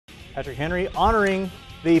Patrick Henry honoring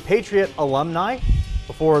the Patriot alumni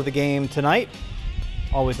before the game tonight.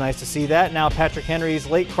 Always nice to see that. Now Patrick Henry's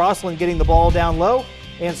Lake Crossland getting the ball down low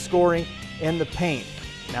and scoring in the paint.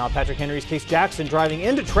 Now Patrick Henry's Case Jackson driving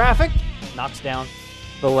into traffic, knocks down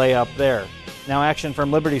the layup there. Now action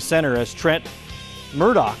from Liberty Center as Trent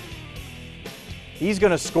Murdoch. He's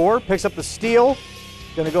going to score, picks up the steal,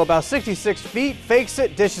 going to go about 66 feet, fakes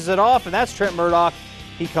it, dishes it off, and that's Trent Murdoch.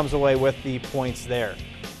 He comes away with the points there.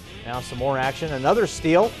 Now some more action, another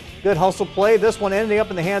steal. Good hustle play. This one ending up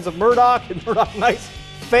in the hands of Murdoch. And Murdoch, nice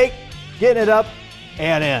fake, getting it up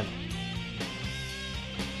and in.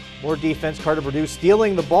 More defense, Carter Purdue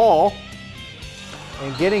stealing the ball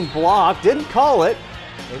and getting blocked. Didn't call it.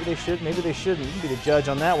 Maybe they should, maybe they shouldn't. You can be the judge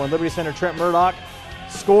on that one. Liberty Center Trent Murdoch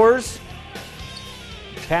scores.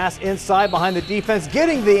 Pass inside behind the defense,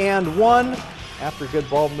 getting the and one after good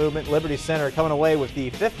ball movement. Liberty Center coming away with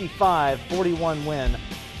the 55-41 win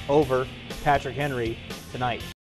over Patrick Henry tonight.